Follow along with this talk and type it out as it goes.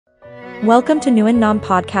Welcome to Nguyen Nam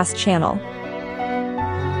Podcast channel.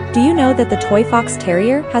 Do you know that the Toy Fox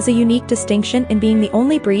Terrier has a unique distinction in being the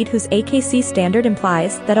only breed whose AKC standard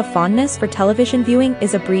implies that a fondness for television viewing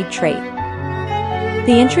is a breed trait?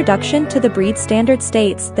 The introduction to the breed standard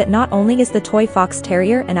states that not only is the Toy Fox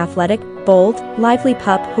Terrier an athletic, bold, lively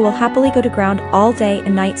pup who will happily go to ground all day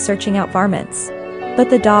and night searching out varmints,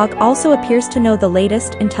 but the dog also appears to know the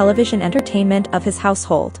latest in television entertainment of his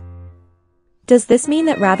household. Does this mean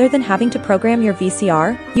that rather than having to program your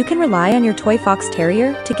VCR, you can rely on your Toy Fox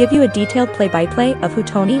Terrier to give you a detailed play-by-play of who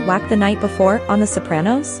Tony whacked the night before on The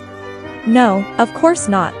Sopranos? No, of course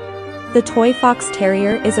not. The Toy Fox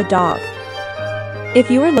Terrier is a dog. If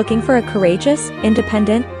you are looking for a courageous,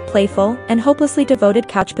 independent, playful, and hopelessly devoted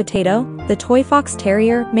couch potato, the Toy Fox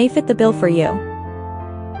Terrier may fit the bill for you.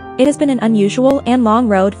 It has been an unusual and long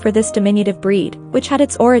road for this diminutive breed, which had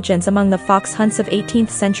its origins among the fox hunts of 18th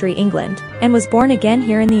century England, and was born again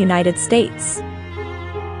here in the United States.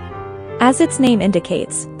 As its name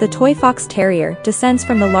indicates, the Toy Fox Terrier descends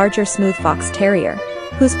from the larger smooth fox terrier,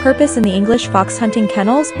 whose purpose in the English fox hunting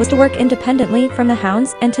kennels was to work independently from the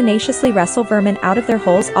hounds and tenaciously wrestle vermin out of their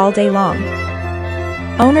holes all day long.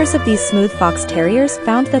 Owners of these smooth fox terriers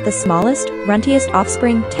found that the smallest, runtiest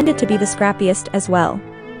offspring tended to be the scrappiest as well.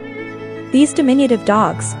 These diminutive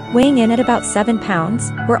dogs, weighing in at about 7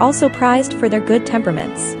 pounds, were also prized for their good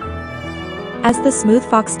temperaments. As the smooth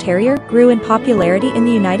fox terrier grew in popularity in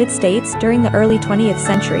the United States during the early 20th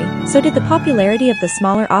century, so did the popularity of the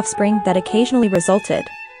smaller offspring that occasionally resulted.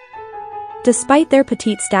 Despite their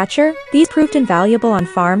petite stature, these proved invaluable on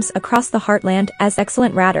farms across the heartland as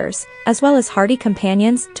excellent ratters, as well as hardy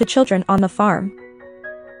companions to children on the farm.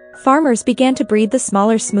 Farmers began to breed the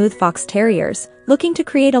smaller smooth fox terriers, looking to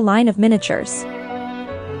create a line of miniatures.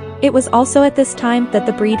 It was also at this time that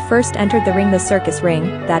the breed first entered the circus ring,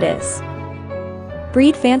 that is.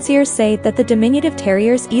 Breed fanciers say that the diminutive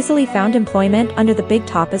terriers easily found employment under the big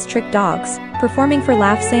top as trick dogs, performing for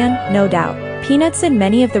laughs and, no doubt, peanuts in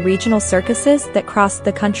many of the regional circuses that crossed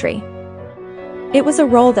the country. It was a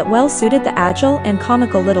role that well suited the agile and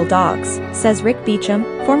comical little dogs, says Rick Beecham,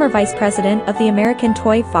 former vice president of the American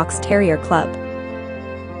Toy Fox Terrier Club.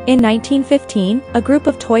 In 1915, a group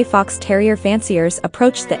of Toy Fox Terrier fanciers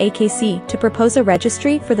approached the AKC to propose a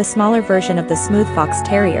registry for the smaller version of the smooth fox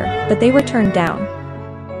terrier, but they were turned down.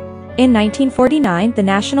 In 1949, the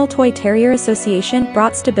National Toy Terrier Association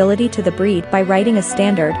brought stability to the breed by writing a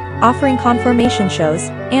standard, offering conformation shows,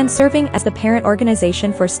 and serving as the parent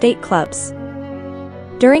organization for state clubs.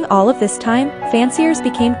 During all of this time, fanciers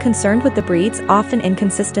became concerned with the breed's often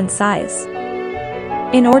inconsistent size.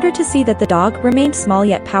 In order to see that the dog remained small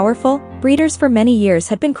yet powerful, breeders for many years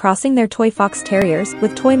had been crossing their Toy Fox Terriers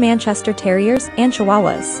with toy Manchester Terriers and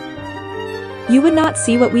Chihuahuas. You would not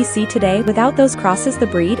see what we see today without those crosses. The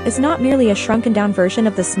breed is not merely a shrunken-down version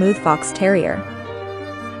of the smooth fox terrier.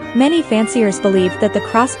 Many fanciers believed that the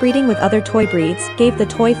crossbreeding with other toy breeds gave the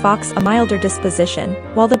Toy Fox a milder disposition,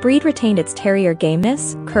 while the breed retained its terrier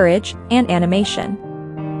gameness, courage, and animation.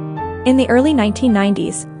 In the early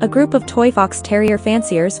 1990s, a group of Toy Fox Terrier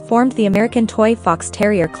fanciers formed the American Toy Fox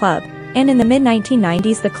Terrier Club, and in the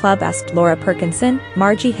mid-1990s the club asked Laura Perkinson,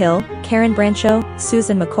 Margie Hill, Karen Brancho,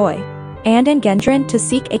 Susan McCoy, and Ann Gendron to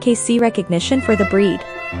seek AKC recognition for the breed.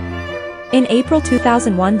 In April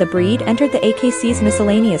 2001, the breed entered the AKC's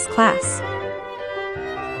miscellaneous class.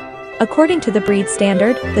 According to the breed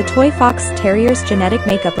standard, the Toy Fox Terrier's genetic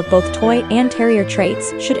makeup of both toy and terrier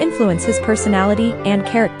traits should influence his personality and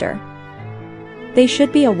character. They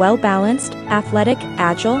should be a well-balanced, athletic,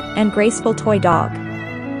 agile, and graceful toy dog.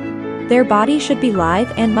 Their body should be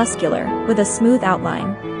lithe and muscular, with a smooth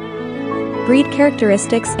outline. Breed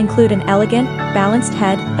characteristics include an elegant, balanced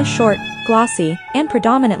head, a short, glossy, and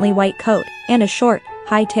predominantly white coat, and a short,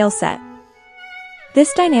 high tail set.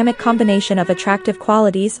 This dynamic combination of attractive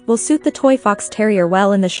qualities will suit the Toy Fox Terrier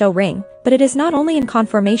well in the show ring, but it is not only in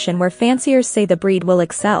conformation where fanciers say the breed will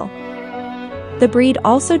excel. The breed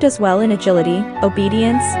also does well in agility,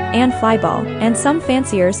 obedience, and flyball, and some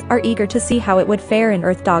fanciers are eager to see how it would fare in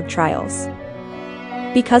Earth Dog trials.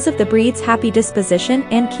 Because of the breed's happy disposition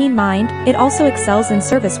and keen mind, it also excels in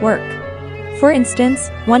service work. For instance,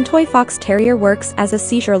 one Toy Fox Terrier works as a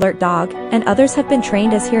seizure alert dog, and others have been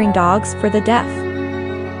trained as hearing dogs for the deaf.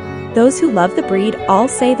 Those who love the breed all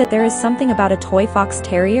say that there is something about a Toy Fox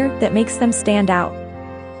Terrier that makes them stand out.